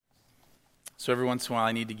So every once in a while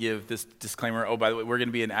I need to give this disclaimer. Oh, by the way, we're going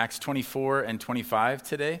to be in Acts 24 and 25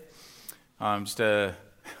 today. I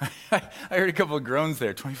heard a couple of groans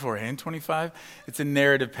there, 24 and 25. It's a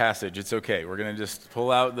narrative passage. It's okay. We're going to just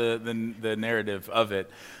pull out the narrative of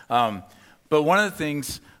it. But one of the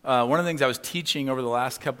things I was teaching over the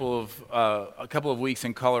last couple of weeks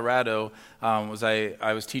in Colorado was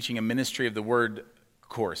I was teaching a ministry of the word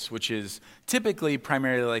course, which is typically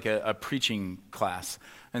primarily like a preaching class.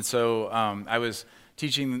 And so I was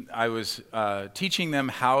teaching them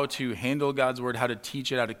how to handle God's word, how to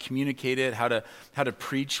teach it, how to communicate it, how to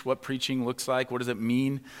preach, what preaching looks like, what does it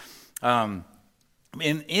mean.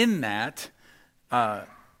 In that,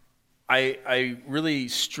 I really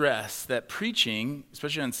stress that preaching,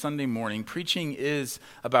 especially on Sunday morning, preaching is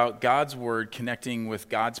about God's word connecting with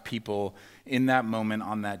God's people in that moment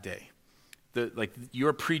on that day.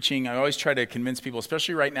 You're preaching, I always try to convince people,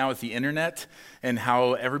 especially right now with the internet and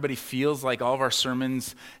how everybody feels like all of our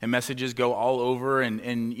sermons and messages go all over,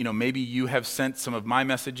 and you know, maybe you have sent some of my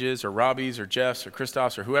messages or Robbie's or Jeff's or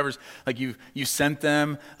Christoph's or whoever's, like you sent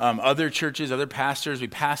them, other churches, other pastors, we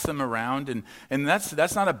pass them around, and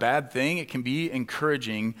that's not a bad thing. It can be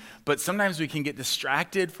encouraging, but sometimes we can get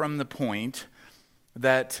distracted from the point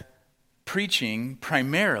that preaching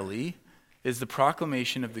primarily is the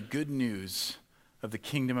proclamation of the good news of the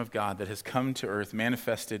kingdom of God that has come to earth,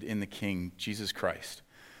 manifested in the King, Jesus Christ.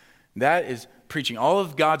 That is preaching. All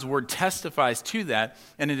of God's word testifies to that,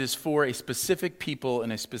 and it is for a specific people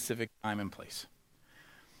in a specific time and place.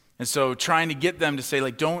 And so trying to get them to say,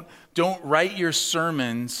 like, don't write your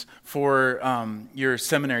sermons for your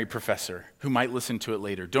seminary professor who might listen to it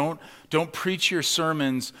later. Don't preach your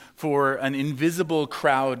sermons for an invisible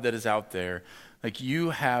crowd that is out there. Like, you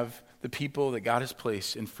have the people that God has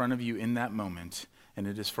placed in front of you in that moment, and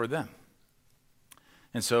it is for them.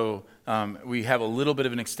 And so we have a little bit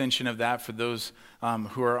of an extension of that for those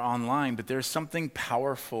who are online, but there's something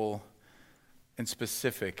powerful and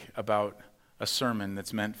specific about a sermon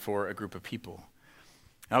that's meant for a group of people.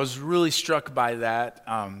 And I was really struck by that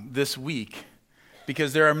this week,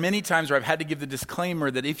 because there are many times where I've had to give the disclaimer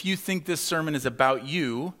that if you think this sermon is about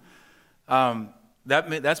you,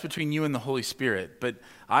 that's between you and the Holy Spirit. But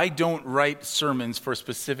I don't write sermons for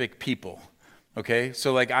specific people, okay?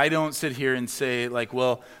 So, like, I don't sit here and say, like,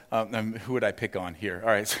 well, who would I pick on here? All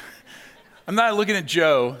right, so I'm not looking at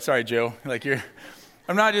Joe. Sorry, Joe.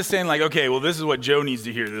 I'm not just saying, like, okay, well, this is what Joe needs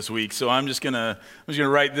to hear this week, so I'm just gonna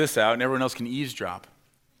write this out, and everyone else can eavesdrop.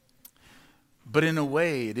 But in a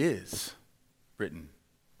way, it is written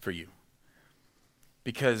for you.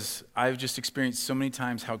 Because I've just experienced so many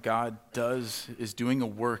times how God is doing a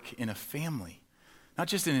work in a family. Not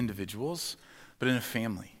just in individuals, but in a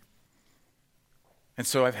family. And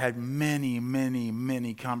so I've had many, many,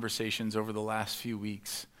 many conversations over the last few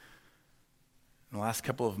weeks, in the last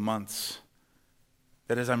couple of months,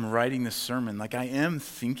 that as I'm writing this sermon, like, I am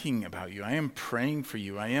thinking about you. I am praying for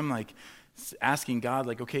you. I am, like, asking God,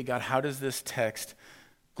 like, okay, God, how does this text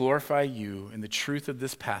glorify you in the truth of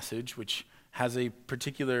this passage, which has a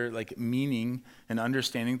particular, like, meaning and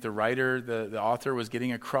understanding the writer, the author was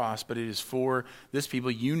getting across, but it is for this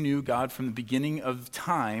people. You knew, God, from the beginning of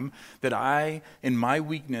time that I, in my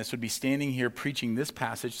weakness, would be standing here preaching this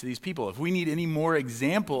passage to these people. If we need any more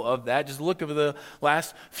example of that, just look over the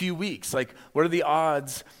last few weeks. Like, what are the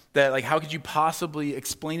odds that, like, how could you possibly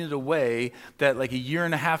explain it away that, like, a year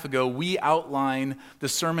and a half ago, we outline the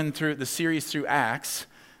sermon through the series through Acts,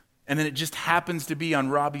 and then it just happens to be on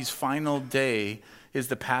Robbie's final day is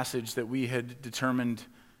the passage that we had determined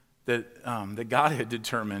that God had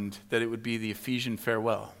determined that it would be the Ephesian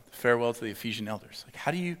farewell to the Ephesian elders. Like,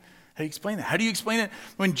 how do you explain that? How do you explain it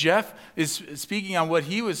when Jeff is speaking on what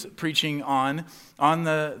he was preaching on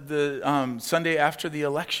the Sunday after the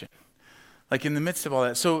election? Like, in the midst of all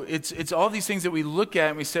that. So it's all these things that we look at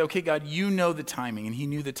and we say, okay, God, you know the timing, and he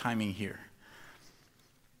knew the timing here.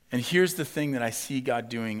 And here's the thing that I see God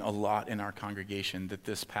doing a lot in our congregation that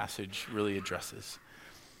this passage really addresses.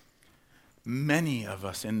 Many of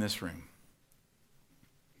us in this room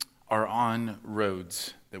are on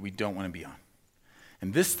roads that we don't want to be on.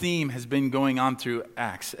 And this theme has been going on through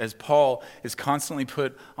Acts as Paul is constantly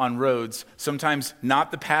put on roads, sometimes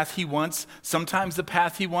not the path he wants, sometimes the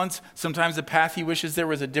path he wants, sometimes the path he wishes there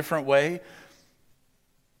was a different way.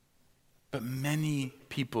 But many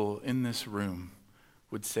people in this room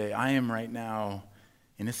would say, I am right now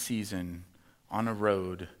in a season on a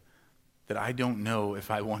road that I don't know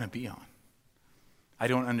if I want to be on. I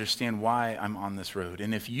don't understand why I'm on this road.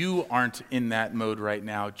 And if you aren't in that mode right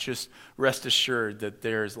now, just rest assured that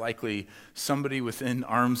there's likely somebody within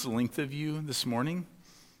arm's length of you this morning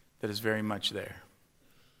that is very much there.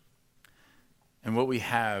 And what we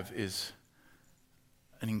have is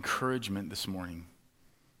an encouragement this morning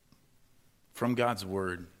from God's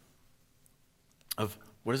word of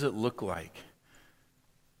what does it look like?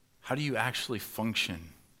 How do you actually function?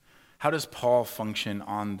 How does Paul function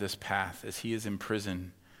on this path as he is in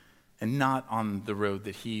prison and not on the road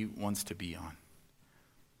that he wants to be on?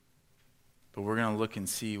 But we're going to look and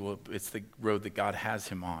see, well, it's the road that God has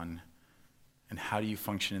him on, and how do you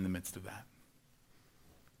function in the midst of that?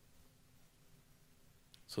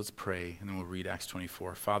 So let's pray, and then we'll read Acts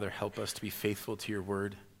 24. Father, help us to be faithful to your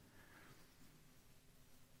word.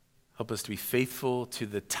 Help us to be faithful to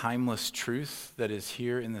the timeless truth that is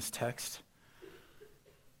here in this text,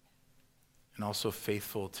 and also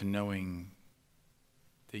faithful to knowing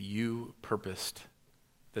that you purposed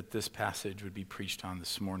that this passage would be preached on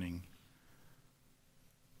this morning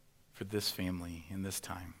for this family in this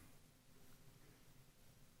time.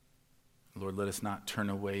 Lord, let us not turn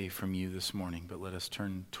away from you this morning, but let us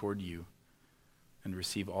turn toward you and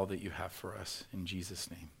receive all that you have for us. In Jesus'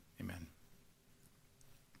 name, amen.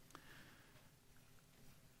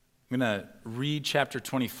 I'm going to read chapter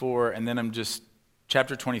 24, and then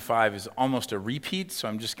chapter 25 is almost a repeat, so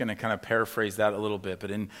I'm just going to kind of paraphrase that a little bit.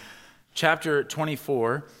 But in chapter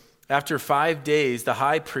 24, after 5 days, the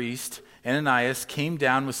high priest, Ananias, came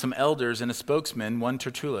down with some elders and a spokesman, one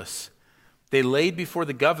Tertullus. They laid before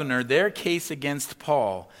the governor their case against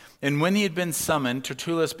Paul. And when he had been summoned,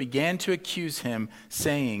 Tertullus began to accuse him,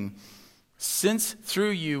 saying, "Since through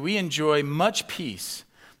you we enjoy much peace,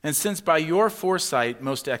 and since by your foresight,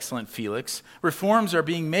 most excellent Felix, reforms are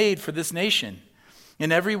being made for this nation,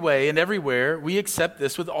 in every way and everywhere we accept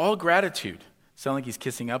this with all gratitude." Sound like he's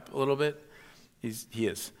kissing up a little bit? He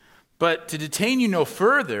is. "But to detain you no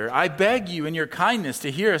further, I beg you in your kindness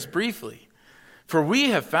to hear us briefly. For we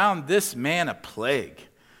have found this man a plague,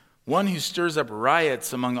 one who stirs up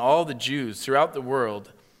riots among all the Jews throughout the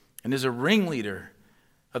world, and is a ringleader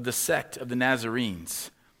of the sect of the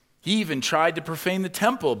Nazarenes. He even tried to profane the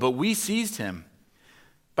temple, but we seized him.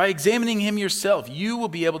 By examining him yourself, you will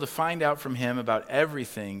be able to find out from him about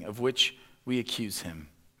everything of which we accuse him."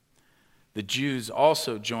 The Jews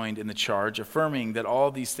also joined in the charge, affirming that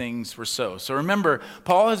all these things were so. So remember,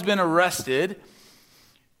 Paul has been arrested,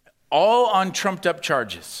 all on trumped up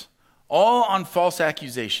charges, all on false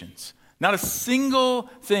accusations. Not a single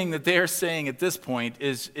thing that they are saying at this point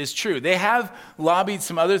is true. They have lobbied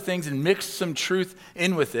some other things and mixed some truth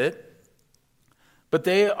in with it, but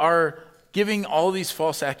they are giving all these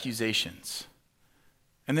false accusations.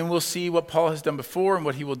 And then we'll see what Paul has done before and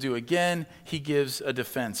what he will do again. He gives a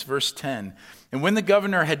defense. Verse 10, "And when the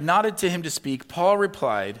governor had nodded to him to speak, Paul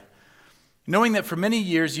replied, 'Knowing that for many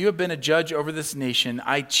years you have been a judge over this nation,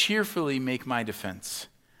 I cheerfully make my defense.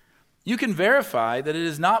 You can verify that it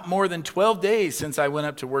is not more than 12 days since I went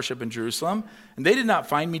up to worship in Jerusalem, and they did not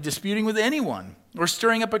find me disputing with anyone or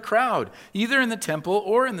stirring up a crowd, either in the temple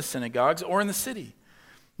or in the synagogues or in the city.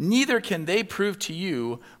 Neither can they prove to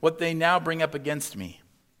you what they now bring up against me.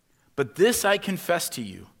 But this I confess to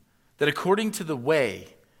you, that according to the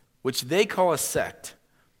way, which they call a sect,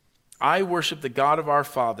 I worship the God of our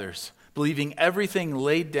fathers, believing everything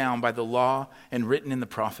laid down by the law and written in the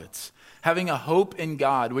prophets, having a hope in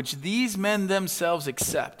God, which these men themselves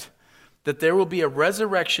accept, that there will be a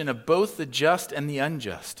resurrection of both the just and the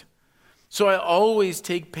unjust. So I always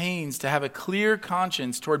take pains to have a clear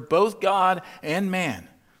conscience toward both God and man.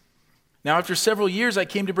 Now after several years I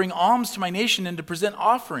came to bring alms to my nation and to present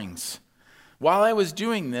offerings. While I was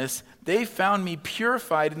doing this, they found me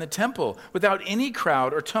purified in the temple without any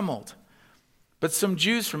crowd or tumult. But some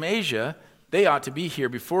Jews from Asia, they ought to be here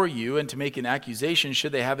before you and to make an accusation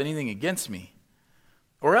should they have anything against me.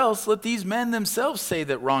 Or else let these men themselves say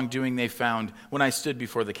that wrongdoing they found when I stood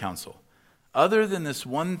before the council, other than this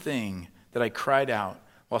one thing that I cried out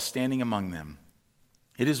while standing among them.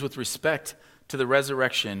 It is with respect to the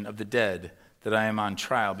resurrection of the dead that I am on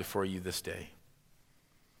trial before you this day."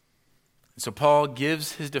 So Paul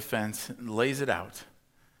gives his defense and lays it out.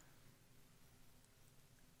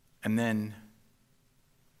 And then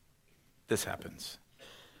this happens.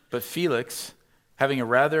 But Felix, having a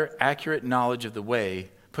rather accurate knowledge of the way,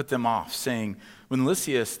 put them off, saying, "When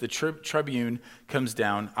Lysias, the tribune, comes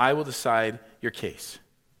down, I will decide your case."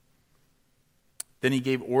 Then he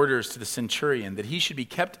gave orders to the centurion that he should be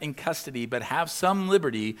kept in custody but have some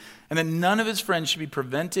liberty, and that none of his friends should be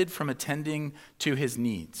prevented from attending to his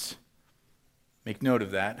needs. Make note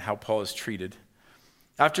of that, how Paul is treated.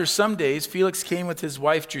 After some days, Felix came with his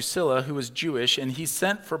wife Drusilla, who was Jewish, and he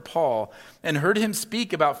sent for Paul and heard him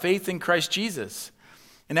speak about faith in Christ Jesus.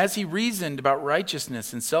 And as he reasoned about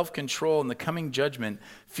righteousness and self-control and the coming judgment,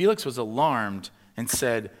 Felix was alarmed and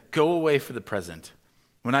said, "Go away for the present.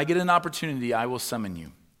 When I get an opportunity, I will summon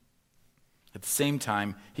you." At the same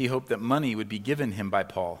time, he hoped that money would be given him by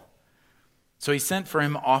Paul. So he sent for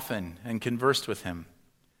him often and conversed with him.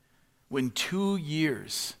 When 2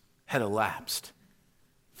 years had elapsed,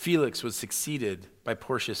 Felix was succeeded by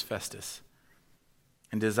Porcius Festus.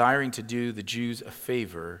 And desiring to do the Jews a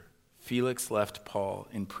favor, Felix left Paul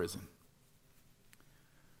in prison.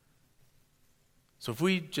 So if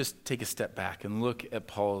we just take a step back and look at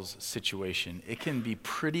Paul's situation, it can be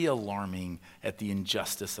pretty alarming at the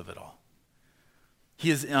injustice of it all. He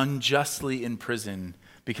is unjustly in prison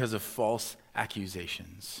because of false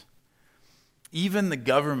accusations. Even the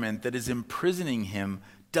government that is imprisoning him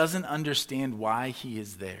doesn't understand why he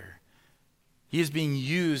is there. He is being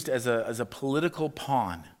used as a political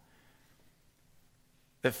pawn.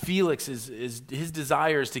 That Felix is his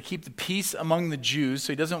desire is to keep the peace among the Jews,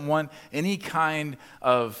 so he doesn't want any kind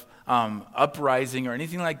of uprising or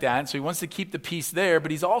anything like that. So he wants to keep the peace there, but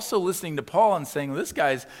he's also listening to Paul and saying, well, this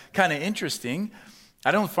guy's kind of interesting.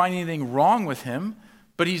 I don't find anything wrong with him,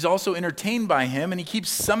 but he's also entertained by him, and he keeps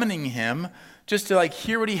summoning him just to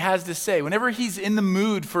hear what he has to say. Whenever he's in the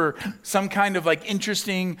mood for some kind of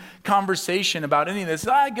interesting conversation about any of this,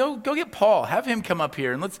 go get Paul, have him come up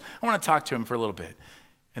here, and I want to talk to him for a little bit.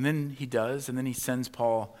 And then he does, and then he sends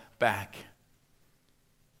Paul back.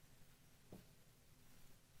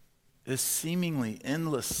 This seemingly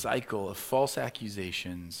endless cycle of false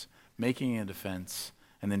accusations, making a defense,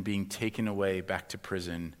 and then being taken away back to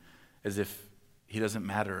prison as if he doesn't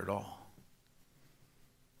matter at all.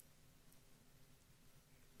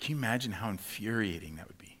 Can you imagine how infuriating that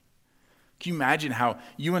would be? Can you imagine how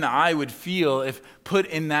you and I would feel if put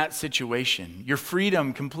in that situation? Your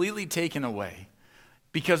freedom completely taken away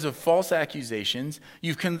because of false accusations.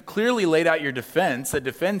 You've clearly laid out your defense that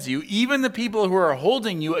defends you. Even the people who are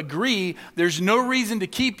holding you agree there's no reason to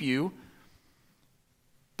keep you,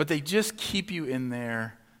 but they just keep you in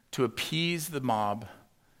there to appease the mob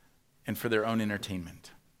and for their own entertainment.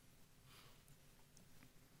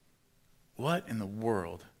 What in the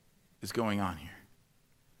world is going on here?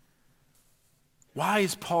 Why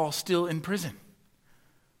is Paul still in prison?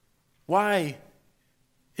 Why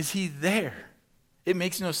is he there? It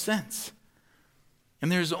makes no sense.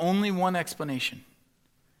 And there's only one explanation.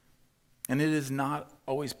 And it is not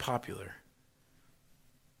always popular.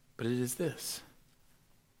 But it is this.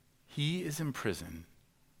 He is in prison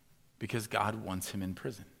because God wants him in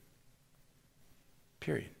prison.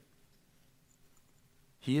 Period.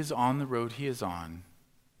 He is on the road he is on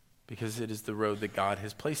because it is the road that God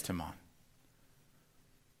has placed him on.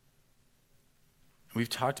 We've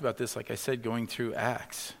talked about this, like I said, going through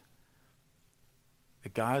Acts.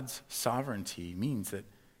 That God's sovereignty means that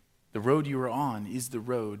the road you are on is the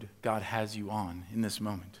road God has you on in this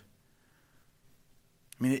moment.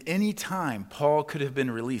 I mean, at any time, Paul could have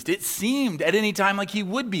been released. It seemed at any time like he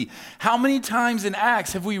would be. How many times in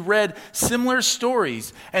Acts have we read similar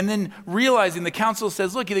stories and then realizing the council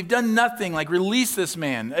says, look, they've done nothing, release this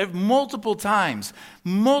man. Multiple times,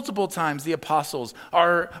 the apostles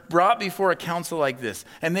are brought before a council like this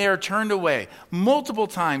and they are turned away. Multiple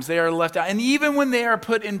times they are left out. And even when they are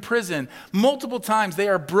put in prison, multiple times they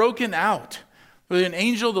are broken out with an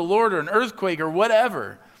angel of the Lord or an earthquake or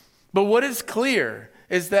whatever. But what is clear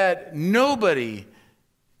is that nobody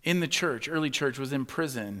in the church, early church, was in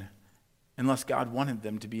prison unless God wanted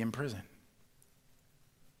them to be in prison.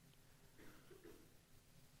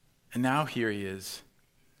 And now here he is,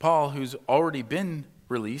 Paul, who's already been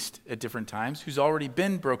released at different times, who's already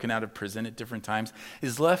been broken out of prison at different times,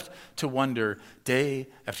 is left to wonder day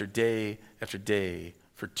after day after day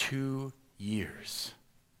for 2 years.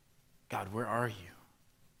 God, where are you?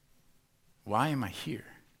 Why am I here?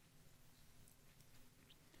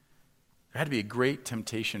 There had to be a great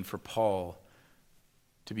temptation for Paul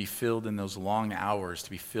to be filled in those long hours, to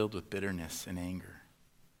be filled with bitterness and anger.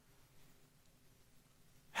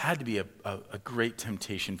 Had to be a great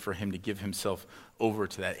temptation for him to give himself over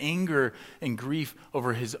to that. Anger and grief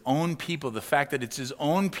over his own people, the fact that it's his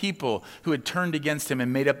own people who had turned against him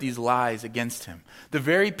and made up these lies against him. The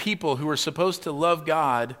very people who were supposed to love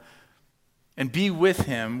God and be with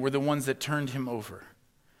him were the ones that turned him over.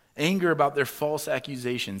 Anger about their false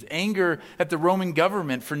accusations. Anger at the Roman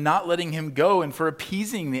government for not letting him go and for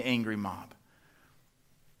appeasing the angry mob.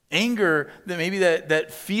 Anger that maybe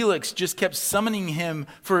that Felix just kept summoning him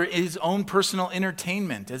for his own personal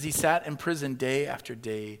entertainment as he sat in prison day after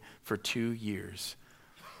day for 2 years.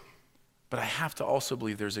 But I have to also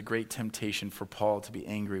believe there's a great temptation for Paul to be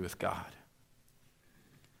angry with God.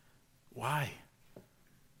 Why?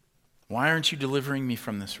 Why aren't you delivering me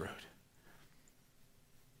from this road?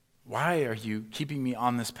 Why are you keeping me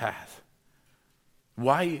on this path?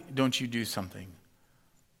 Why don't you do something?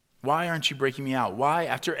 Why aren't you breaking me out? Why,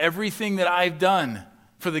 after everything that I've done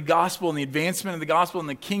for the gospel and the advancement of the gospel and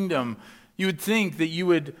the kingdom, you would think that you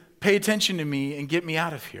would pay attention to me and get me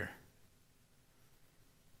out of here?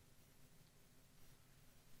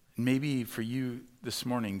 Maybe for you this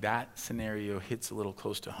morning, that scenario hits a little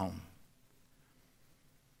close to home.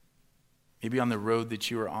 Maybe on the road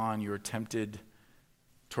that you are on, you are tempted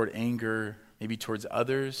toward anger, maybe towards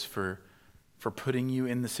others for putting you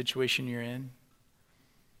in the situation you're in.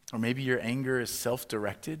 Or maybe your anger is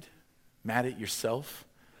self-directed, mad at yourself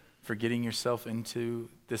for getting yourself into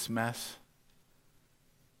this mess.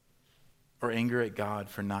 Or anger at God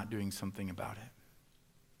for not doing something about it.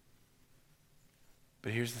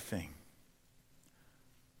 But here's the thing.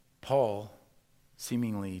 Paul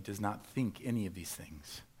seemingly does not think any of these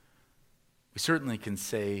things. We certainly can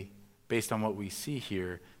say, based on what we see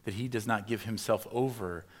here, that he does not give himself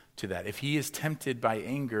over to that. If he is tempted by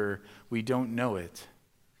anger, we don't know it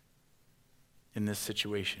in this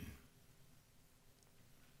situation.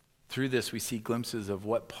 Through this, we see glimpses of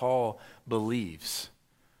what Paul believes,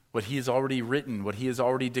 what he has already written, what he has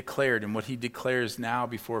already declared, and what he declares now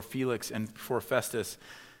before Felix and before Festus.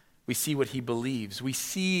 We see what he believes. We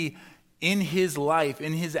see in his life,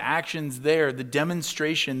 in his actions there, the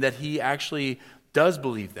demonstration that he actually does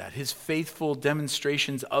believe that, his faithful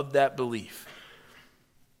demonstrations of that belief.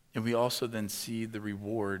 And we also then see the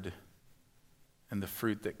reward and the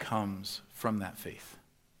fruit that comes from that faith.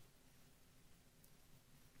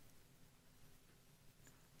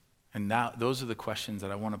 And now, those are the questions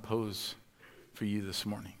that I want to pose for you this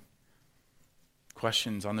morning.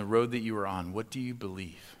 Questions on the road that you are on. What do you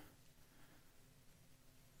believe?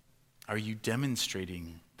 Are you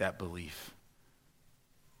demonstrating that belief?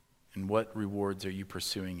 And what rewards are you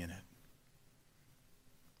pursuing in it?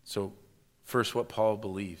 So, first, what Paul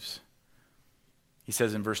believes. He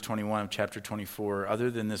says in verse 21 of chapter 24,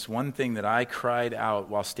 other than this one thing that I cried out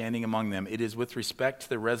while standing among them, it is with respect to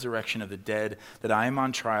the resurrection of the dead that I am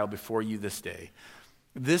on trial before you this day.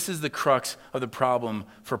 This is the crux of the problem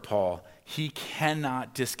for Paul. He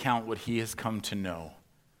cannot discount what he has come to know,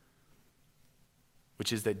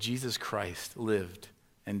 which is that Jesus Christ lived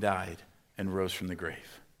and died and rose from the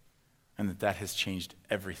grave, and that has changed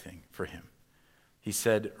everything for him. He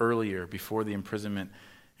said earlier, before the imprisonment,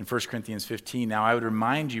 in 1 Corinthians 15, now I would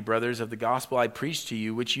remind you, brothers, of the gospel I preached to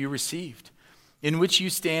you, which you received, in which you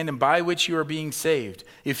stand and by which you are being saved,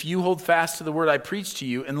 if you hold fast to the word I preached to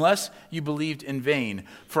you, unless you believed in vain.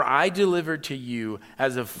 For I delivered to you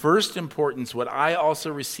as of first importance what I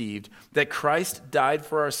also received, that Christ died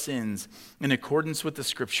for our sins in accordance with the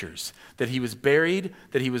Scriptures, that he was buried,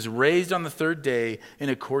 that he was raised on the third day in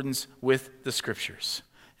accordance with the Scriptures.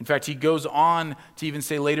 In fact, he goes on to even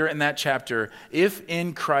say later in that chapter, if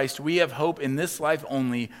in Christ we have hope in this life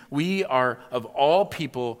only, we are of all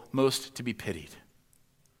people most to be pitied.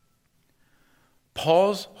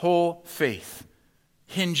 Paul's whole faith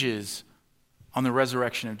hinges on the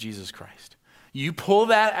resurrection of Jesus Christ. You pull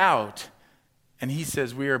that out, and he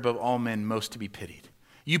says we are above all men most to be pitied.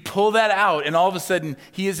 You pull that out, and all of a sudden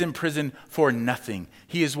he is in prison for nothing.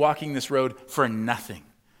 He is walking this road for nothing.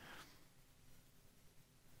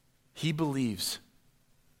 He believes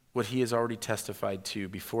what he has already testified to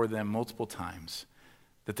before them multiple times,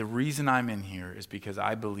 that the reason I'm in here is because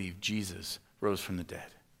I believe Jesus rose from the dead.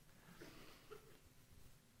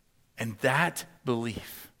 And that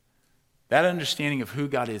belief, that understanding of who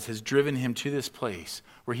God is, has driven him to this place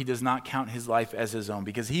where he does not count his life as his own,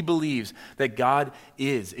 because he believes that God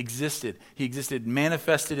existed. He existed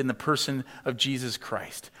manifested in the person of Jesus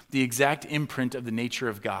Christ, the exact imprint of the nature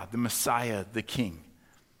of God, the Messiah, the King.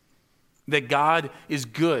 That God is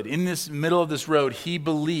good. In this middle of this road, he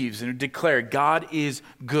believes and declared God is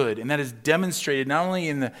good. And that is demonstrated not only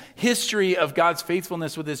in the history of God's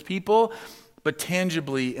faithfulness with his people, but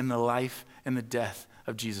tangibly in the life and the death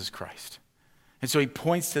of Jesus Christ. And so he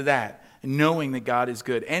points to that, knowing that God is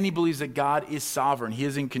good. And he believes that God is sovereign. He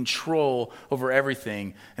is in control over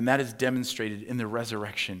everything. And that is demonstrated in the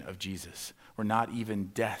resurrection of Jesus, where not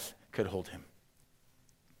even death could hold him.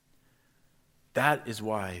 That is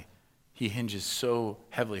why he hinges so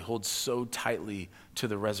heavily, holds so tightly to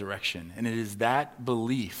the resurrection. And it is that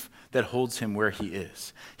belief that holds him where he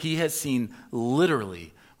is. He has seen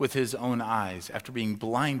literally with his own eyes, after being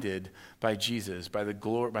blinded by Jesus, by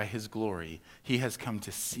his glory, he has come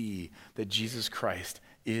to see that Jesus Christ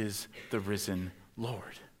is the risen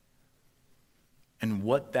Lord. And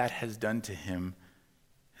what that has done to him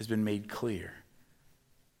has been made clear.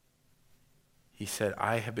 He said,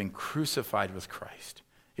 I have been crucified with Christ.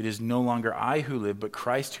 It is no longer I who live, but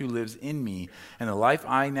Christ who lives in me. And the life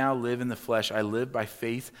I now live in the flesh, I live by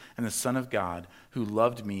faith in the Son of God, who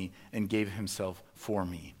loved me and gave himself for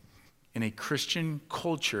me. In a Christian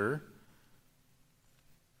culture,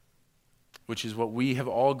 which is what we have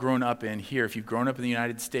all grown up in here, if you've grown up in the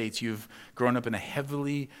United States, you've grown up in a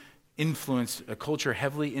culture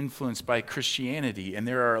heavily influenced by Christianity. And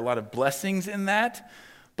there are a lot of blessings in that.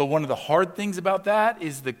 But one of the hard things about that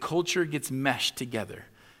is the culture gets meshed together.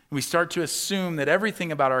 We start to assume that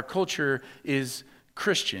everything about our culture is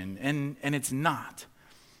Christian, and it's not.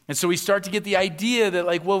 And so we start to get the idea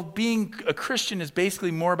that being a Christian is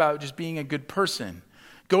basically more about just being a good person.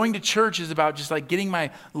 Going to church is about just getting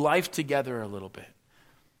my life together a little bit.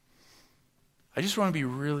 I just want to be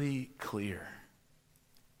really clear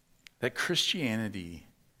that Christianity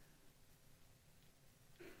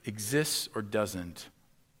exists or doesn't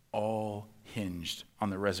all hinged on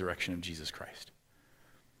the resurrection of Jesus Christ.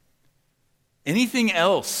 Anything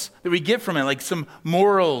else that we get from it, like some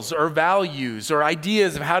morals or values or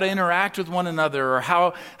ideas of how to interact with one another or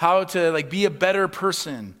how to be a better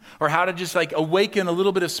person or how to just awaken a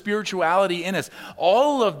little bit of spirituality in us,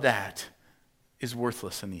 all of that is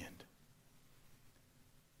worthless in the end.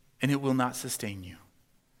 And it will not sustain you.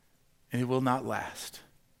 And it will not last.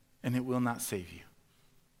 And it will not save you.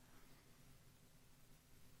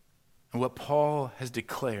 And what Paul has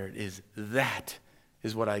declared is that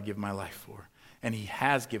is what I give my life for. And he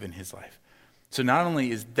has given his life. So not only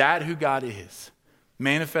is that who God is,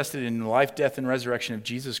 manifested in the life, death, and resurrection of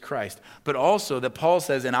Jesus Christ, but also that Paul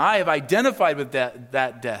says, and I have identified with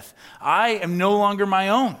that death. I am no longer my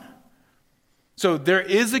own. So there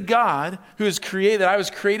is a God who is created, that I was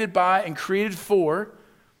created by and created for,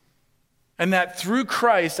 and that through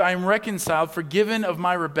Christ I am reconciled, forgiven of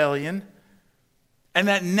my rebellion. And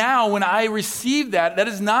that now when I receive that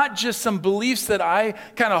is not just some beliefs that I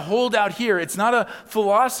kind of hold out here. It's not a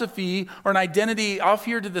philosophy or an identity off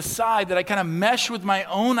here to the side that I kind of mesh with my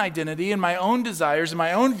own identity and my own desires and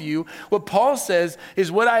my own view. What Paul says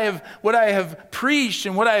is what I have preached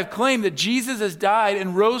and what I have claimed, that Jesus has died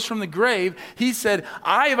and rose from the grave. He said,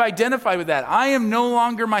 I have identified with that. I am no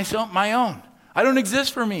longer my own. I don't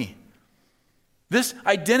exist for me. This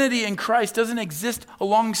identity in Christ doesn't exist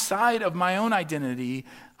alongside of my own identity.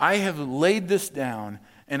 I have laid this down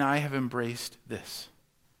and I have embraced this.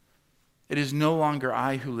 It is no longer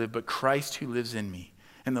I who live, but Christ who lives in me.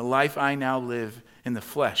 And the life I now live in the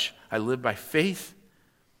flesh, I live by faith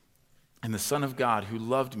in the Son of God who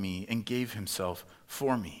loved me and gave himself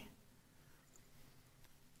for me.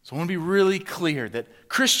 So I want to be really clear that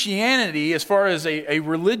Christianity, as far as a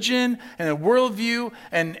religion and a worldview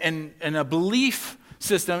and a belief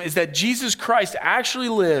system, is that Jesus Christ actually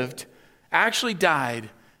lived, actually died,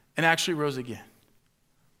 and actually rose again.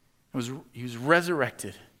 He was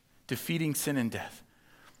resurrected, defeating sin and death.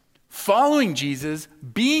 Following Jesus,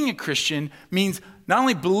 being a Christian, means not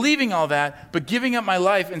only believing all that, but giving up my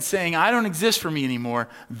life and saying, I don't exist for me anymore.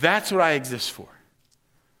 That's what I exist for.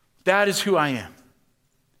 That is who I am.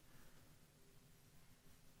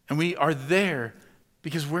 And we are there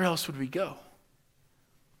because where else would we go?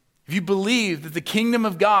 If you believe that the kingdom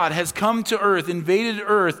of God has come to earth, invaded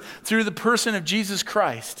earth through the person of Jesus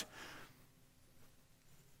Christ,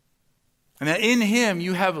 and that in him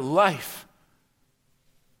you have life,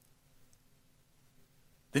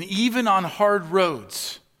 then even on hard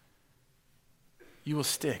roads, you will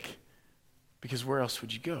stick. Because where else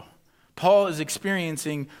would you go? Paul is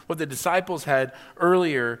experiencing what the disciples had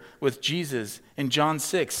earlier with Jesus in John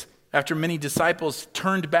 6. After many disciples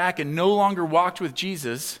turned back and no longer walked with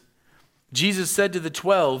Jesus, Jesus said to the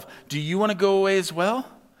 12, do you want to go away as well?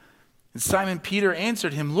 And Simon Peter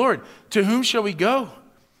answered him, Lord, to whom shall we go?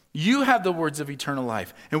 You have the words of eternal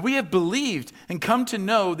life, and we have believed and come to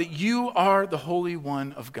know that you are the Holy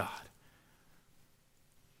One of God.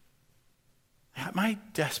 My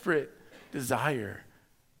desperate desire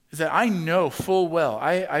is that I know full well,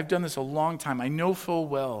 I've done this a long time, I know full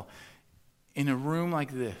well, in a room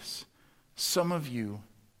like this, some of you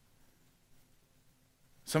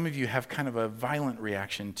have kind of a violent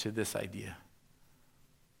reaction to this idea.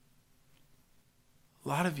 A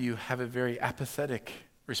lot of you have a very apathetic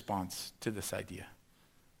response to this idea.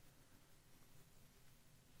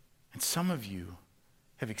 And some of you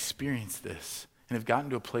have experienced this and have gotten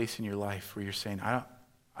to a place in your life where you're saying, I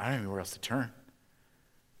don't even know where else to turn.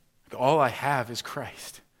 All I have is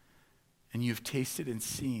Christ. And you've tasted and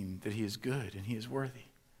seen that he is good and he is worthy.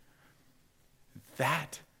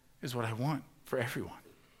 That is what I want for everyone.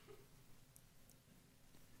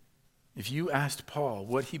 If you asked Paul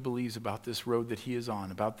what he believes about this road that he is on,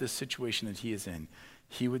 about this situation that he is in,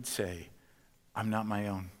 he would say, I'm not my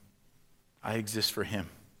own. I exist for him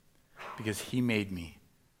because he made me.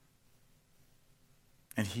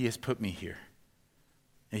 And he has put me here.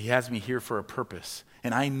 And he has me here for a purpose.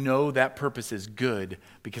 And I know that purpose is good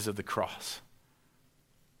because of the cross.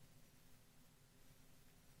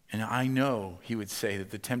 And I know, he would say,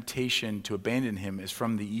 that the temptation to abandon him is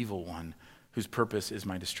from the evil one, whose purpose is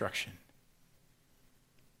my destruction.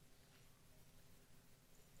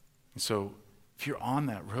 And so, if you're on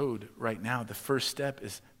that road right now, the first step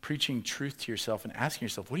is preaching truth to yourself and asking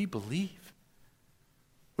yourself, what do you believe?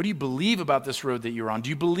 What do you believe about this road that you're on? Do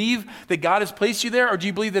you believe that God has placed you there, or do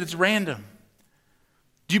you believe that it's random?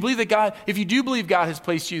 Do you believe that God, if you do believe God has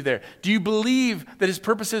placed you there, do you believe that his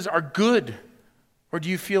purposes are good? Or do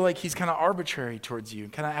you feel like he's kind of arbitrary towards you,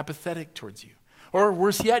 kind of apathetic towards you? Or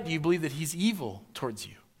worse yet, do you believe that he's evil towards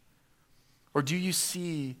you? Or do you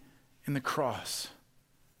see in the cross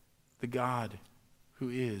the God who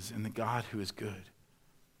is and the God who is good?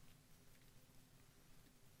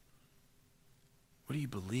 What do you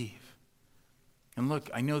believe? And look,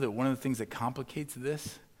 I know that one of the things that complicates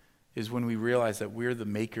this is when we realize that we're the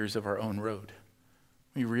makers of our own road.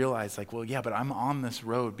 We realize like, well, yeah, but I'm on this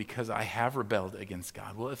road because I have rebelled against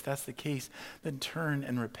God. Well, if that's the case, then turn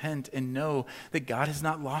and repent and know that God has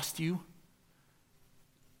not lost you.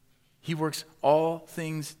 He works all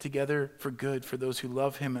things together for good for those who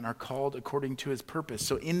love him and are called according to his purpose.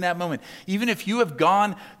 So in that moment, even if you have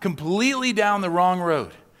gone completely down the wrong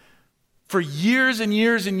road for years and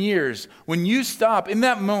years and years, when you stop in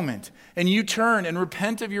that moment and you turn and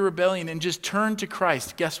repent of your rebellion and just turn to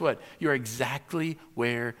Christ, guess what? You're exactly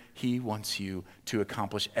where he wants you to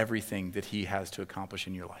accomplish everything that he has to accomplish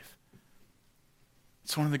in your life.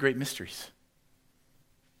 It's one of the great mysteries,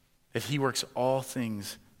 that he works all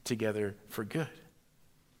things together for good.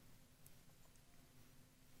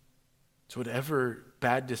 So whatever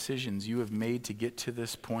bad decisions you have made to get to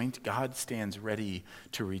this point, God stands ready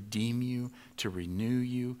to redeem you, to renew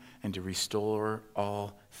you, and to restore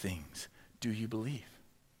all things. Do you believe?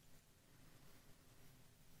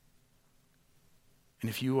 And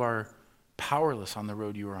if you are powerless on the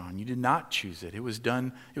road you are on, you did not choose it. It was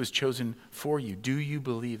chosen for you. Do you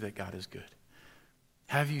believe that God is good?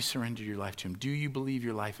 Have you surrendered your life to him? Do you believe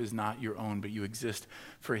your life is not your own, but you exist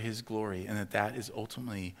for his glory, and that is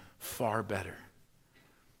ultimately far better?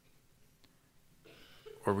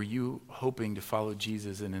 Or were you hoping to follow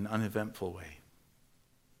Jesus in an uneventful way?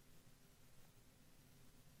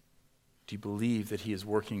 Do you believe that he is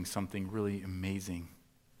working something really amazing?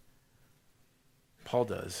 Paul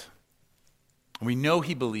does. We know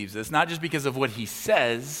he believes this, not just because of what he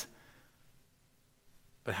says,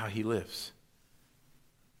 but how he lives.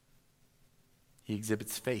 He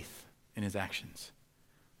exhibits faith in his actions.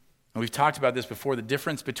 And we've talked about this before, the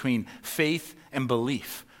difference between faith and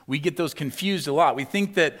belief. We get those confused a lot. We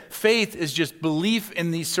think that faith is just belief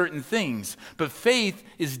in these certain things, but faith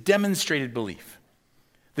is demonstrated belief.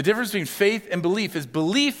 The difference between faith and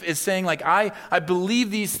belief is saying like, I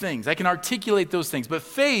believe these things. I can articulate those things. But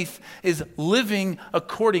faith is living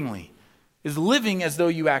accordingly, is living as though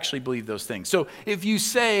you actually believe those things. So if we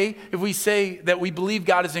say that we believe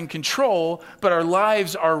God is in control, but our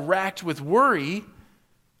lives are racked with worry,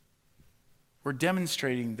 we're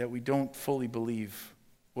demonstrating that we don't fully believe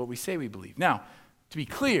what we say we believe. Now, to be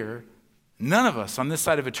clear, none of us on this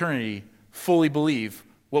side of eternity fully believe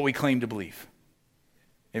what we claim to believe.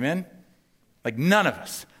 Amen? Like none of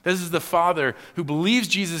us. This is the Father who believes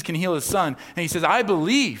Jesus can heal his Son, and he says, I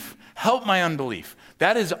believe, help my unbelief.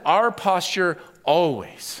 That is our posture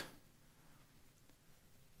always.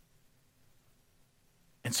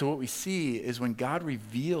 And so what we see is when God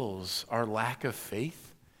reveals our lack of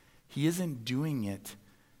faith, he isn't doing it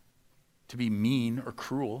to be mean or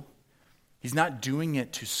cruel. He's not doing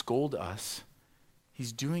it to scold us.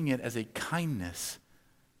 He's doing it as a kindness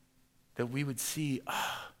that we would see,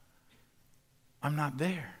 I'm not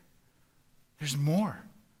there. There's more.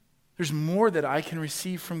 There's more that I can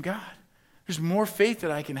receive from God. There's more faith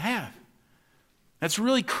that I can have. That's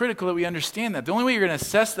really critical that we understand that. The only way you're going to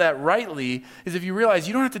assess that rightly is if you realize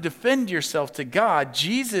you don't have to defend yourself to God.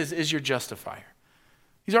 Jesus is your justifier.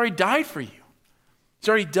 He's already died for you. He's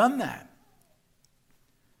already done that.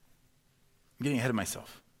 I'm getting ahead of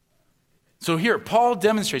myself. So here, Paul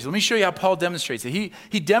demonstrates. Let me show you how Paul demonstrates it.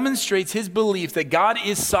 He demonstrates his belief that God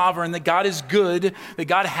is sovereign, that God is good, that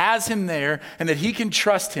God has him there, and that he can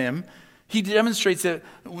trust him. He demonstrates it,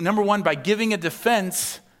 number one, by giving a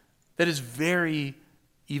defense that is very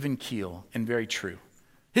even keel and very true.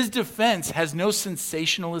 His defense has no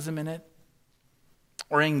sensationalism in it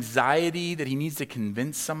or anxiety that he needs to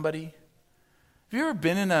convince somebody. Have you ever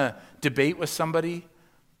been in a debate with somebody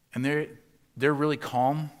and they're really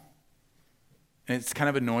calm, and it's kind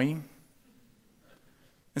of annoying.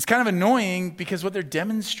 It's kind of annoying because what they're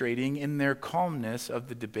demonstrating in their calmness of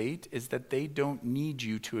the debate is that they don't need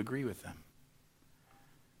you to agree with them.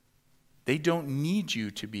 They don't need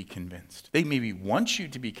you to be convinced. They maybe want you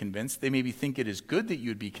to be convinced. They maybe think it is good that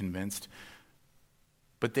you'd be convinced,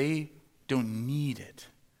 but they don't need it.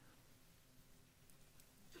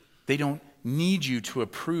 They don't need you to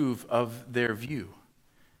approve of their view.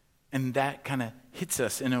 And that kind of hits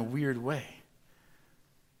us in a weird way.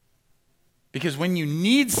 Because when you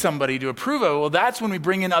need somebody to approve of it, well, that's when we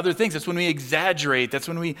bring in other things. That's when we exaggerate. That's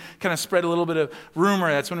when we kind of spread a little bit of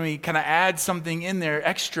rumor. That's when we kind of add something in there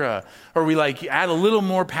extra. Or we add a little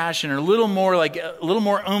more passion or a little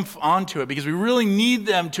more oomph onto it because we really need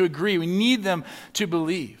them to agree. We need them to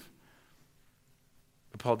believe.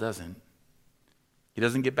 But Paul doesn't. He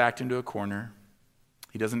doesn't get backed into a corner.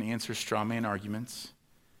 He doesn't answer straw man arguments.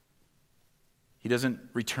 He doesn't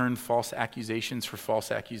return false accusations for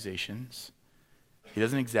false accusations. He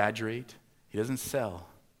doesn't exaggerate. He doesn't sell.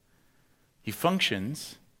 He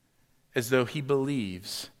functions as though he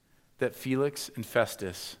believes that Felix and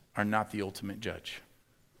Festus are not the ultimate judge.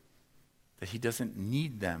 That he doesn't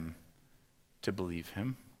need them to believe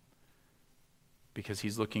him because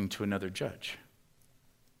he's looking to another judge.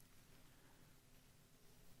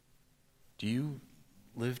 Do you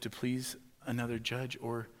live to please another judge,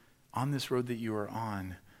 or on this road that you are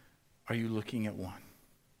on, are you looking at one?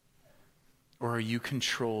 Or are you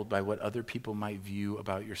controlled by what other people might view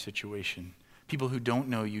about your situation? People who don't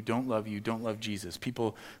know you, don't love Jesus.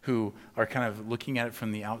 People who are kind of looking at it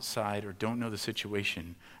from the outside or don't know the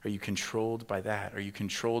situation. Are you controlled by that? Are you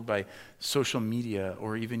controlled by social media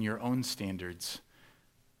or even your own standards?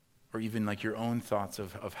 Or even your own thoughts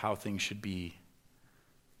of how things should be?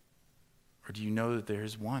 Or do you know that there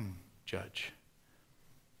is one judge?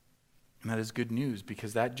 And that is good news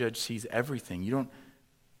because that judge sees everything. You don't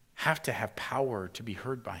have to have power to be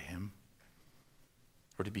heard by him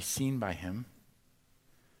or to be seen by him.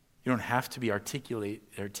 You don't have to be articulate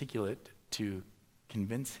to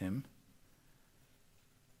convince him.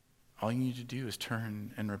 All you need to do is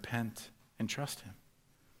turn and repent and trust him.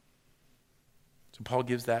 So Paul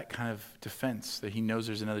gives that kind of defense that he knows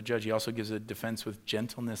there's another judge. He also gives a defense with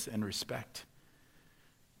gentleness and respect.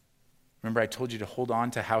 Remember, I told you to hold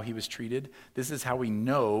on to how he was treated? This is how we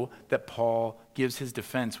know that Paul gives his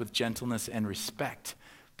defense with gentleness and respect,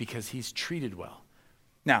 because he's treated well.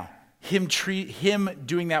 Now, him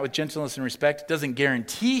doing that with gentleness and respect doesn't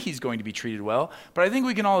guarantee he's going to be treated well, but I think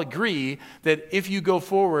we can all agree that if you go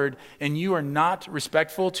forward and you are not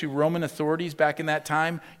respectful to Roman authorities back in that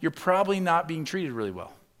time, you're probably not being treated really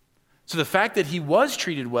well. So the fact that he was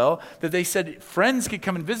treated well, that they said friends could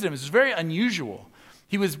come and visit him, is very unusual.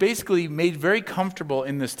 He was basically made very comfortable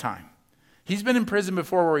in this time. He's been in prison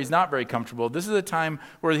before where he's not very comfortable. This is a time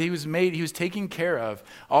where he was taken care of.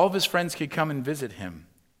 All of his friends could come and visit him.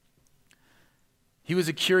 He was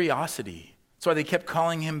a curiosity. That's why they kept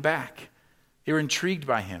calling him back. They were intrigued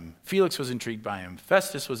by him. Felix was intrigued by him.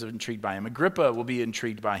 Festus was intrigued by him. Agrippa will be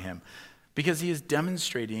intrigued by him because he is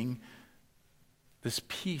demonstrating this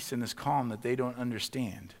peace and this calm that they don't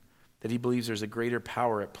understand, that he believes there's a greater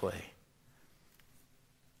power at play.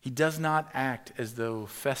 He does not act as though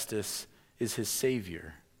Festus is his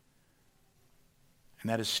savior. And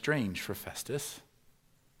that is strange for Festus.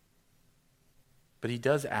 But he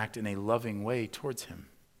does act in a loving way towards him.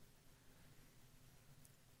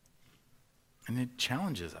 And it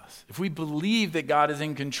challenges us. If we believe that God is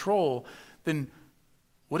in control, then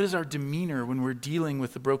what is our demeanor when we're dealing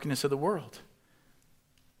with the brokenness of the world?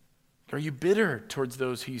 Are you bitter towards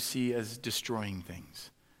those who you see as destroying things?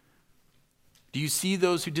 Do you see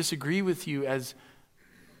those who disagree with you as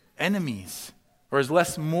enemies, or as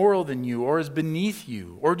less moral than you, or as beneath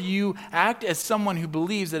you? Or do you act as someone who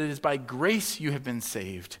believes that it is by grace you have been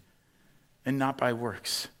saved and not by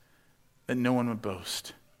works, that no one would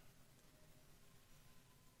boast?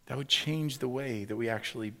 That would change the way that we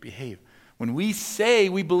actually behave. When we say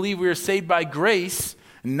we believe we are saved by grace,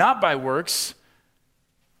 not by works,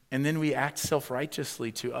 and then we act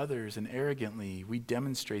self-righteously to others and arrogantly, we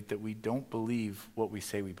demonstrate that we don't believe what we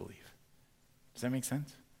say we believe. Does that make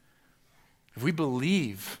sense? If we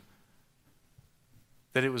believe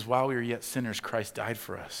that it was while we were yet sinners, Christ died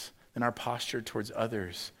for us, then our posture towards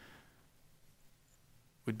others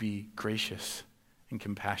would be gracious and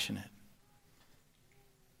compassionate.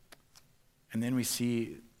 And then we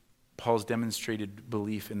see Paul's demonstrated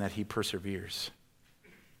belief in that he perseveres.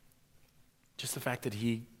 Just the fact that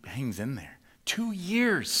he hangs in there. 2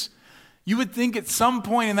 years. You would think at some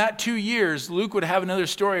point in that 2 years, Luke would have another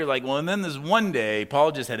story like, well, and then this one day,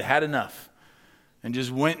 Paul just had enough. and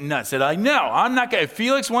just went nuts. Said, no, I'm not going to. If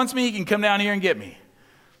Felix wants me, he can come down here and get me.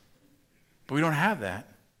 But we don't have that.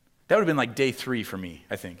 That would have been like day 3 for me,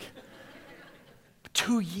 I think.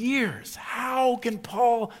 2 years. How can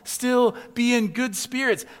Paul still be in good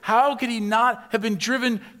spirits? How could he not have been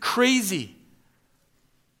driven crazy?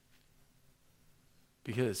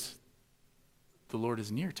 Because the Lord is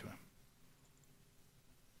near to him.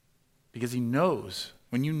 Because he knows,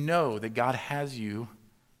 when you know that God has you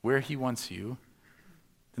where he wants you,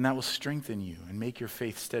 then that will strengthen you and make your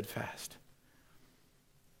faith steadfast.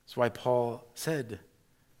 That's why Paul said,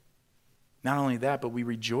 not only that, but we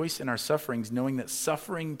rejoice in our sufferings, knowing that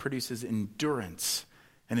suffering produces endurance,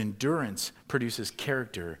 and endurance produces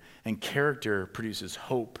character, and character produces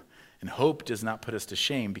hope. And hope does not put us to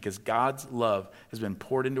shame, because God's love has been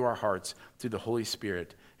poured into our hearts through the Holy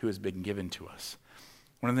Spirit who has been given to us.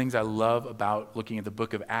 One of the things I love about looking at the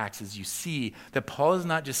book of Acts is you see that Paul is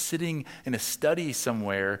not just sitting in a study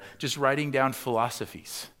somewhere, just writing down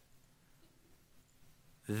philosophies.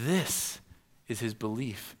 This is his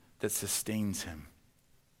belief that sustains him.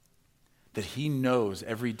 That he knows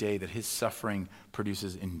every day that his suffering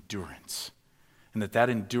produces endurance, and that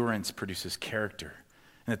endurance produces character,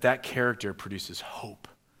 and that character produces hope.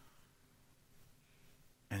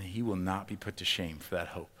 And he will not be put to shame for that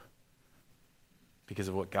hope because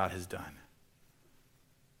of what God has done.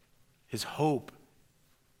 His hope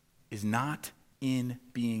is not in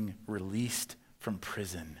being released from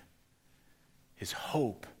prison. His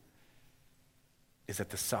hope is that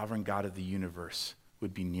the sovereign God of the universe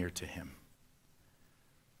would be near to him.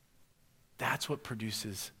 That's what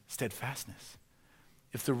produces steadfastness.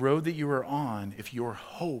 If the road that you are on, if your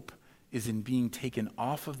hope is in being taken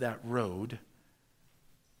off of that road,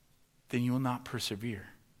 then you will not persevere.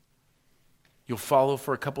 You'll follow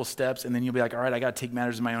for a couple steps, and then you'll be like, all right, I got to take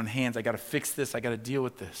matters in my own hands. I got to fix this. I got to deal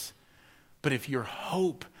with this. But if your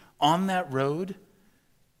hope on that road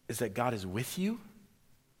is that God is with you,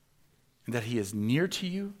 and that he is near to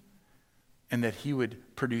you, and that he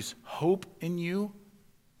would produce hope in you,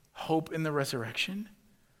 hope in the resurrection,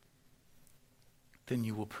 then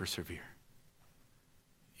you will persevere.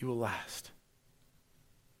 You will last.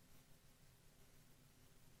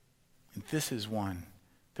 And this is one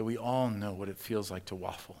that we all know what it feels like to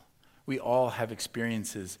waffle. We all have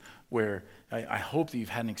experiences where, I hope that you've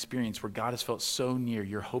had an experience where God has felt so near,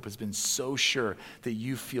 your hope has been so sure that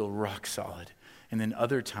you feel rock solid. And then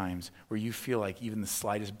other times where you feel like even the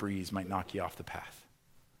slightest breeze might knock you off the path.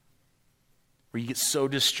 Where you get so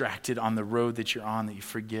distracted on the road that you're on that you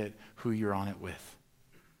forget who you're on it with.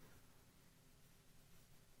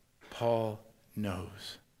 Paul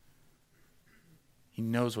knows. He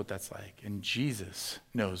knows what that's like. And Jesus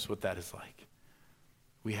knows what that is like.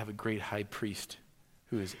 We have a great high priest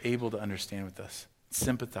who is able to understand with us,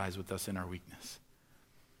 sympathize with us in our weakness.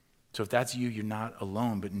 So if that's you, you're not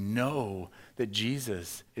alone, but know that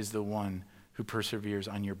Jesus is the one who perseveres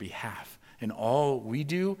on your behalf. And all we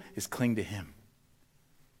do is cling to him.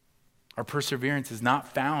 Our perseverance is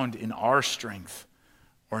not found in our strength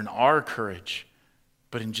or in our courage,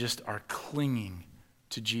 but in just our clinging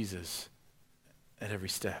to Jesus at every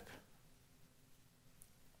step.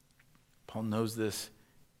 Paul knows this.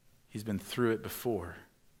 He's been through it before.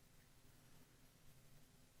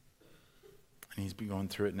 And he's been going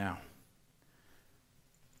through it now.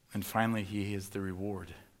 And finally, he is the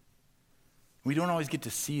reward. We don't always get to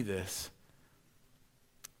see this.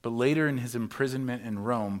 But later in his imprisonment in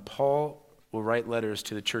Rome, Paul will write letters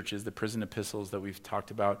to the churches, the prison epistles that we've talked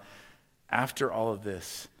about, after all of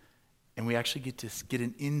this. And we actually get to get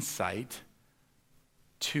an insight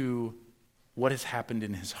to what has happened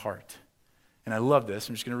in his heart. And I love this.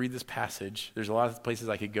 I'm just going to read this passage. There's a lot of places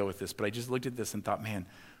I could go with this, but I just looked at this and thought, man,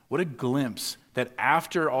 what a glimpse that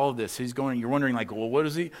after all of this, you're wondering like, well, what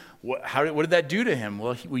did that do to him?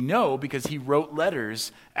 Well, we know because he wrote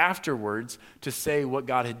letters afterwards to say what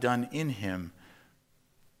God had done in him.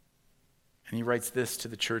 And he writes this to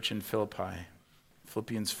the church in Philippi,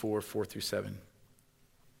 Philippians 4:4-7.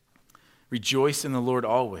 Rejoice in the Lord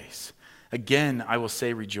always. Again, I will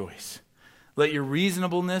say rejoice. Let your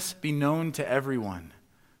reasonableness be known to everyone.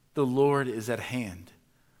 The Lord is at hand.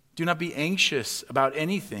 Do not be anxious about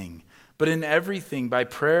anything, but in everything, by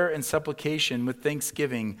prayer and supplication with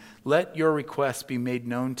thanksgiving, let your requests be made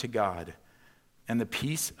known to God. And the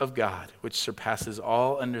peace of God, which surpasses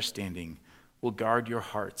all understanding, will guard your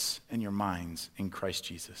hearts and your minds in Christ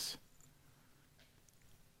Jesus.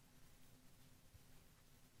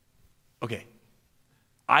 Okay,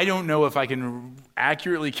 I don't know if I can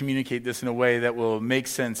accurately communicate this in a way that will make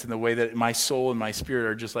sense in the way that my soul and my spirit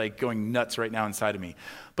are just like going nuts right now inside of me.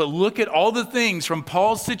 But look at all the things from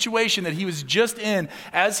Paul's situation that he was just in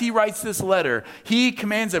as he writes this letter. He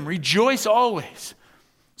commands them, rejoice always.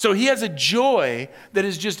 So he has a joy that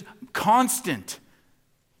is just constant.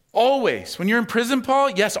 Always. When you're in prison, Paul,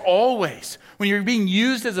 yes, always. When you're being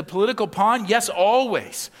used as a political pawn, yes,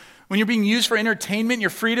 always. When you're being used for entertainment, your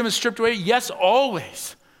freedom is stripped away, yes,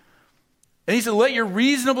 always. And he said, let your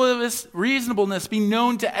reasonableness be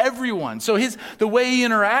known to everyone. So the way he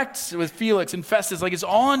interacts with Felix and Festus, like it's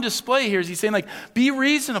all on display here. Is he's saying, like, be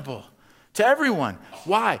reasonable to everyone.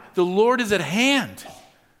 Why? The Lord is at hand.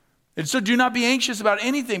 And so do not be anxious about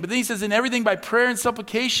anything. But then he says, in everything by prayer and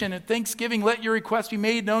supplication and thanksgiving, let your requests be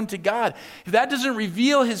made known to God. If that doesn't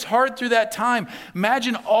reveal his heart through that time,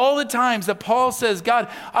 imagine all the times that Paul says, God,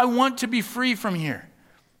 I want to be free from here.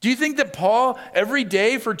 Do you think that Paul every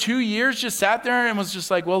day for 2 years just sat there and was just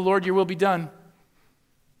like, well, Lord, your will be done?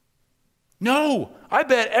 No, I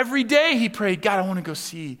bet every day he prayed, God, I want to go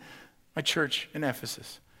see my church in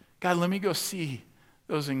Ephesus. God, let me go see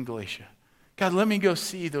those in Galatia. God, let me go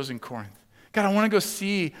see those in Corinth. God, I want to go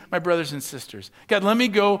see my brothers and sisters. God, let me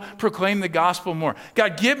go proclaim the gospel more.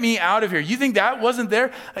 God, get me out of here. You think that wasn't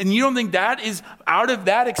there? And you don't think that is out of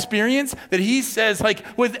that experience that he says, like,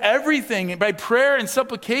 with everything, by prayer and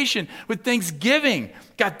supplication, with thanksgiving,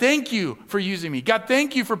 God, thank you for using me. God,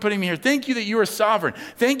 thank you for putting me here. Thank you that you are sovereign.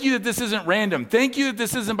 Thank you that this isn't random. Thank you that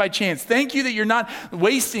this isn't by chance. Thank you that you're not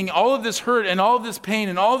wasting all of this hurt and all of this pain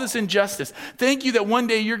and all this injustice. Thank you that one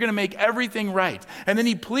day you're going to make everything right. And then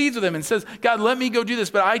he pleads with him and says, God, let me go do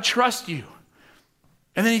this, but I trust you.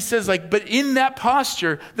 And then he says, like, but in that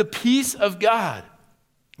posture, the peace of God,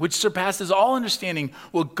 which surpasses all understanding,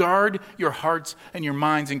 will guard your hearts and your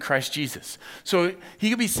minds in Christ Jesus. So he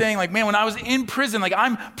could be saying, like, man, when I was in prison, like,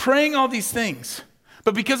 I'm praying all these things,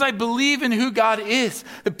 but because I believe in who God is,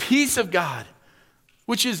 the peace of God,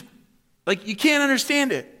 which is, like, you can't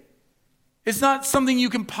understand it. It's not something you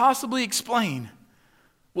can possibly explain,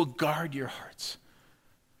 will guard your hearts.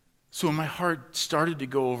 So when my heart started to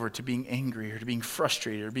go over to being angry or to being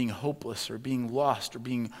frustrated or being hopeless or being lost or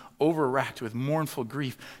being overwrapped with mournful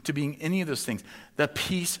grief, to being any of those things, the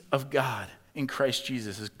peace of God in Christ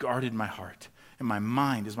Jesus has guarded my heart and my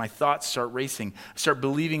mind as my thoughts start racing. I start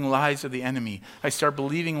believing lies of the enemy. I start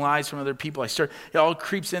believing lies from other people. It all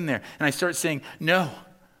creeps in there. And I start saying, no,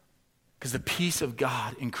 because the peace of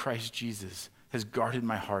God in Christ Jesus has guarded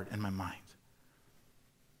my heart and my mind.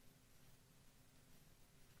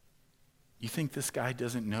 You think this guy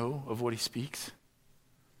doesn't know of what he speaks?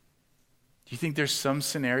 Do you think there's some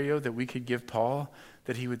scenario that we could give Paul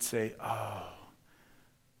that he would say, oh,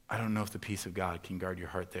 I don't know if the peace of God can guard your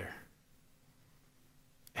heart there?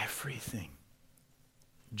 Everything.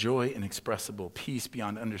 Joy inexpressible, peace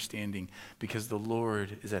beyond understanding, because the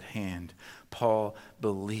Lord is at hand. Paul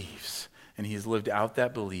believes, and he has lived out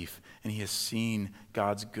that belief, and he has seen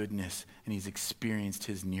God's goodness, and he's experienced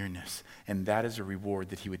his nearness. And that is a reward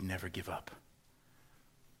that he would never give up.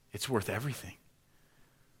 It's worth everything.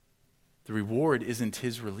 The reward isn't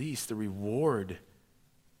his release. The reward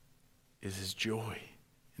is his joy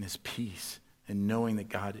and his peace and knowing that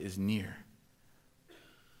God is near.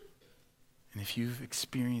 And if you've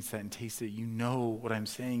experienced that and tasted it, you know what I'm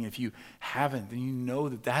saying. If you haven't, then you know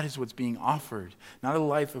that that is what's being offered. Not a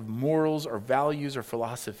life of morals or values or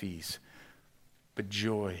philosophies, but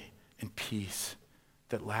joy and peace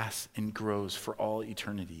that lasts and grows for all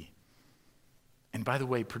eternity. And by the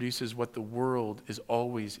way, produces what the world is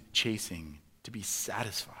always chasing: to be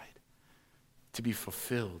satisfied, to be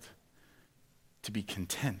fulfilled, to be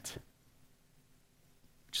content.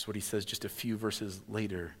 Which is what he says just a few verses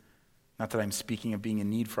later. Not that I'm speaking of being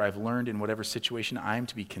in need, for I've learned in whatever situation I am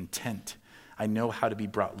to be content. I know how to be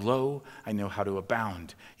brought low. I know how to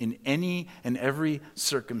abound. In any and every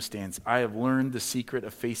circumstance, I have learned the secret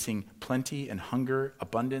of facing plenty and hunger,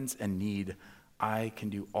 abundance and need. I can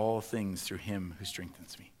do all things through him who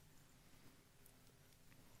strengthens me.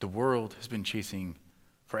 The world has been chasing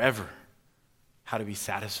forever how to be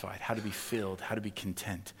satisfied, how to be filled, how to be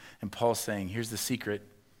content. And Paul's saying, here's the secret.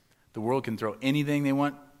 The world can throw anything they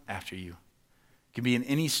want after you. You can be in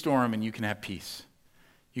any storm and you can have peace.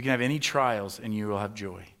 You can have any trials and you will have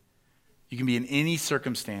joy. You can be in any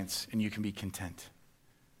circumstance and you can be content.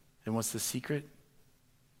 And what's the secret?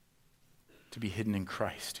 To be hidden in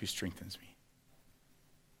Christ who strengthens me.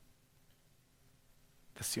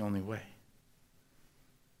 That's the only way.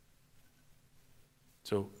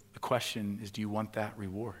 So the question is, do you want that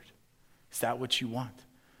reward? Is that what you want?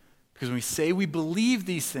 Because when we say we believe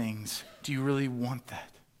these things, do you really want that?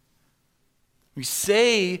 We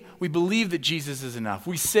say we believe that Jesus is enough.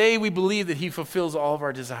 We say we believe that he fulfills all of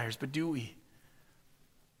our desires, but do we?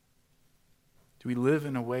 Do we live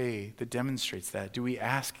in a way that demonstrates that? Do we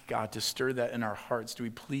ask God to stir that in our hearts? Do we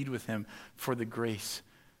plead with him for the grace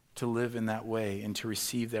to live in that way and to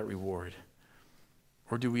receive that reward?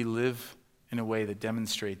 Or do we live in a way that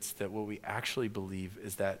demonstrates that what we actually believe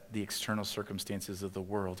is that the external circumstances of the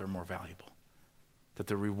world are more valuable? That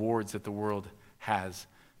the rewards that the world has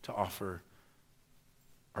to offer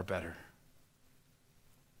are better?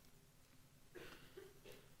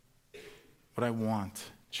 What I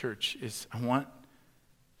want, church, is I want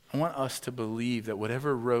us to believe that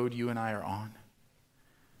whatever road you and I are on,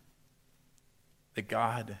 that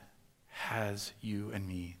God has you and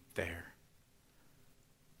me there.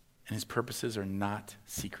 And his purposes are not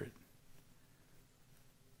secret.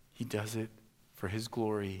 He does it for his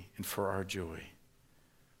glory and for our joy.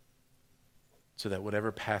 So that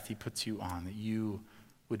whatever path he puts you on, that you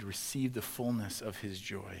would receive the fullness of his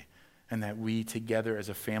joy, and that we together as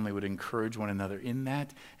a family would encourage one another in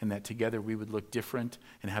that, and that together we would look different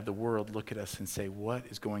and have the world look at us and say, what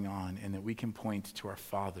is going on? And that we can point to our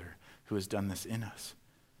Father who has done this in us.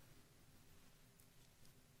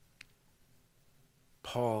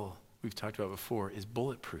 Paul, we've talked about before, is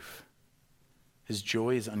bulletproof. His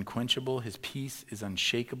joy is unquenchable. His peace is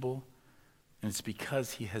unshakable. And it's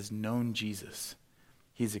because he has known Jesus.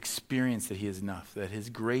 He's experienced that he is enough, that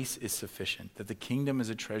his grace is sufficient, that the kingdom is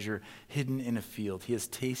a treasure hidden in a field. He has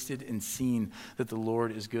tasted and seen that the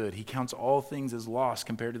Lord is good. He counts all things as loss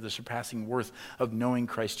compared to the surpassing worth of knowing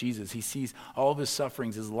Christ Jesus. He sees all of his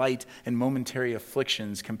sufferings as light and momentary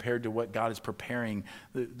afflictions compared to what God is preparing,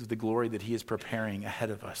 the glory that he is preparing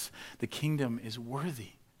ahead of us. The kingdom is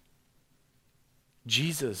worthy.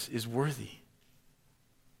 Jesus is worthy.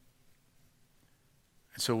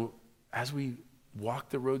 And so as we walk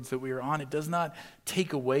the roads that we are on, it does not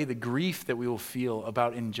take away the grief that we will feel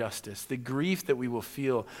about injustice, the grief that we will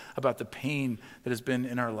feel about the pain that has been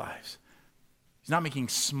in our lives. He's not making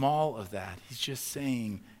small of that. He's just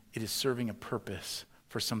saying it is serving a purpose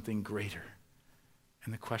for something greater.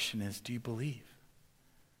 And the question is, do you believe?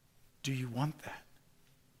 Do you want that?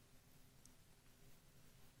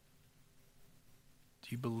 Do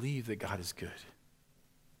you believe that God is good?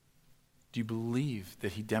 Do you believe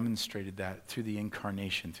that he demonstrated that through the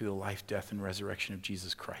incarnation, through the life, death, and resurrection of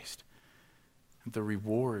Jesus Christ? And the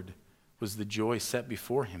reward was the joy set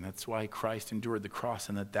before him. That's why Christ endured the cross,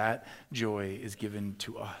 and that joy is given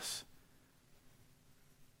to us.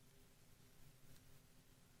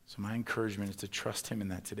 So my encouragement is to trust him in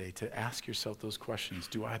that today, to ask yourself those questions.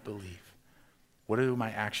 Do I believe? What do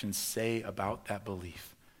my actions say about that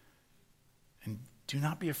belief? And do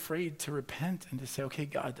not be afraid to repent and to say, okay,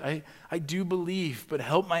 God, I do believe, but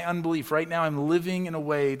help my unbelief. Right now I'm living in a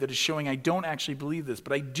way that is showing I don't actually believe this,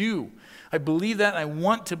 but I do. I believe that and I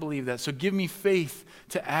want to believe that. So give me faith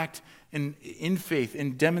to act in faith,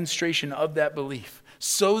 in demonstration of that belief,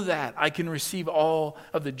 so that I can receive all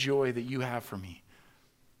of the joy that you have for me.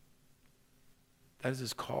 That is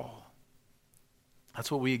his call. That's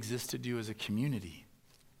what we exist to do as a community.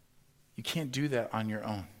 You can't do that on your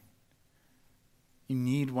own. You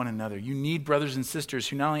need one another. You need brothers and sisters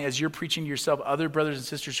who not only, as you're preaching to yourself, other brothers and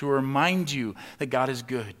sisters who remind you that God is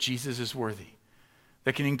good, Jesus is worthy,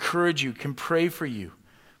 that can encourage you, can pray for you,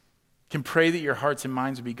 can pray that your hearts and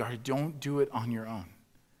minds will be guarded. Don't do it on your own.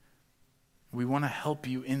 We want to help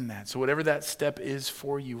you in that. So whatever that step is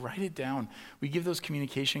for you, write it down. We give those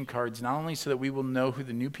communication cards not only so that we will know who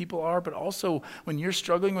the new people are, but also when you're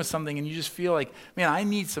struggling with something and you just feel like, man, I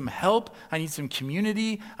need some help. I need some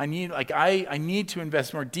community. I need to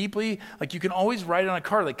invest more deeply. Like, you can always write it on a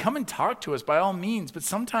card. Like, come and talk to us by all means. But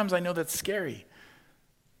sometimes I know that's scary.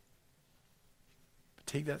 But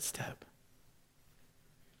take that step.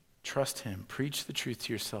 Trust him. Preach the truth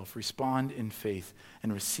to yourself. Respond in faith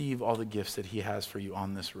and receive all the gifts that he has for you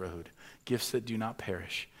on this road. Gifts that do not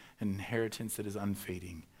perish, an inheritance that is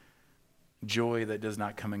unfading, joy that does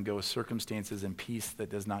not come and go, circumstances and peace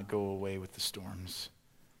that does not go away with the storms,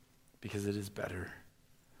 because it is better.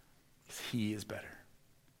 Because he is better.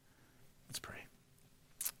 Let's pray.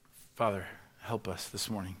 Father, help us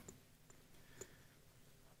this morning.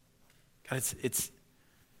 God,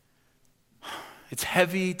 it's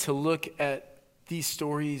heavy to look at these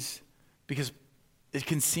stories because it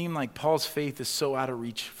can seem like Paul's faith is so out of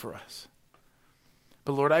reach for us.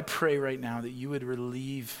 But Lord, I pray right now that you would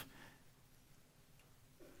relieve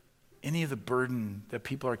any of the burden that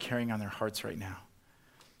people are carrying on their hearts right now.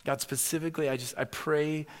 God, specifically, I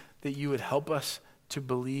pray that you would help us to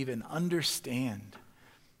believe and understand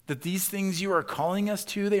that these things you are calling us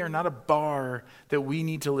to, they are not a bar that we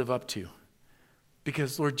need to live up to.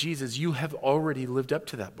 Because, Lord Jesus, you have already lived up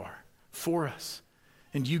to that bar for us.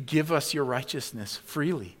 And you give us your righteousness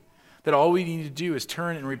freely. That all we need to do is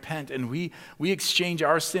turn and repent, and we exchange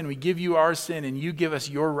our sin. We give you our sin, and you give us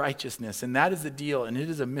your righteousness. And that is the deal, and it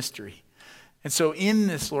is a mystery. And so in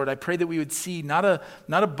this, Lord, I pray that we would see not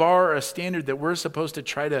a bar or a standard that we're supposed to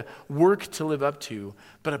try to work to live up to,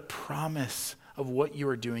 but a promise of what you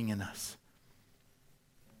are doing in us.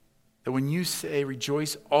 That when you say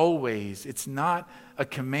rejoice always, it's not a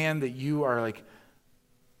command that you are like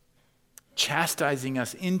chastising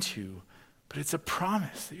us into, but it's a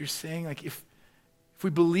promise that you're saying, like, if we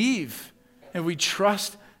believe and we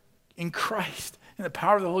trust in Christ and the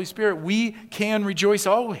power of the Holy Spirit, we can rejoice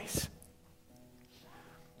always.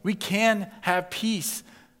 We can have peace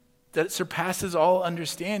that surpasses all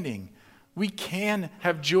understanding. We can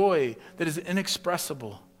have joy that is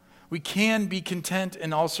inexpressible. We can be content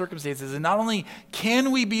in all circumstances. And not only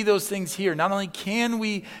can we be those things here, not only can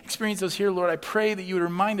we experience those here, Lord, I pray that you would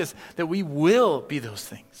remind us that we will be those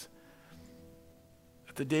things.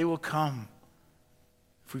 That the day will come,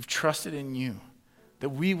 if we've trusted in you, that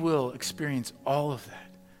we will experience all of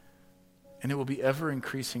that. And it will be ever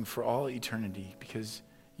increasing for all eternity, because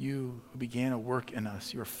you who began a work in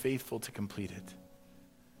us, you are faithful to complete it.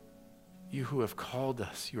 You who have called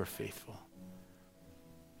us, you are faithful.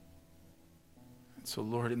 And so,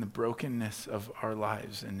 Lord, in the brokenness of our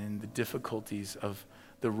lives and in the difficulties of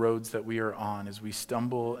the roads that we are on, as we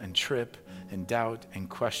stumble and trip and doubt and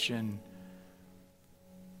question,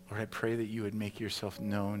 Lord, I pray that you would make yourself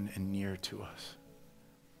known and near to us.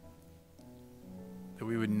 That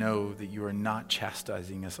we would know that you are not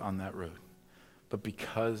chastising us on that road, but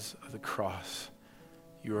because of the cross,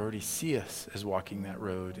 you already see us as walking that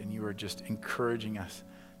road, and you are just encouraging us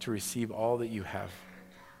to receive all that you have.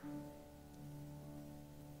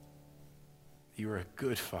 You are a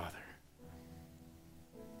good Father,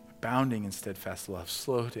 abounding in steadfast love,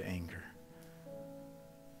 slow to anger,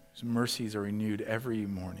 whose mercies are renewed every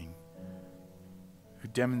morning, who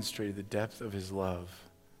demonstrated the depth of his love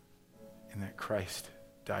in that Christ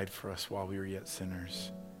died for us while we were yet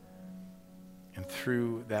sinners. And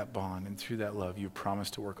through that bond and through that love, you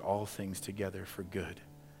promised to work all things together for good,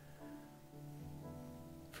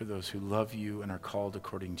 for those who love you and are called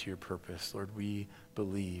according to your purpose. Lord, we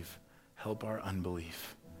believe. Help our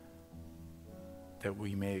unbelief, that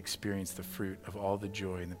we may experience the fruit of all the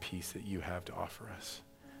joy and the peace that you have to offer us.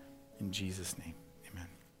 In Jesus' name.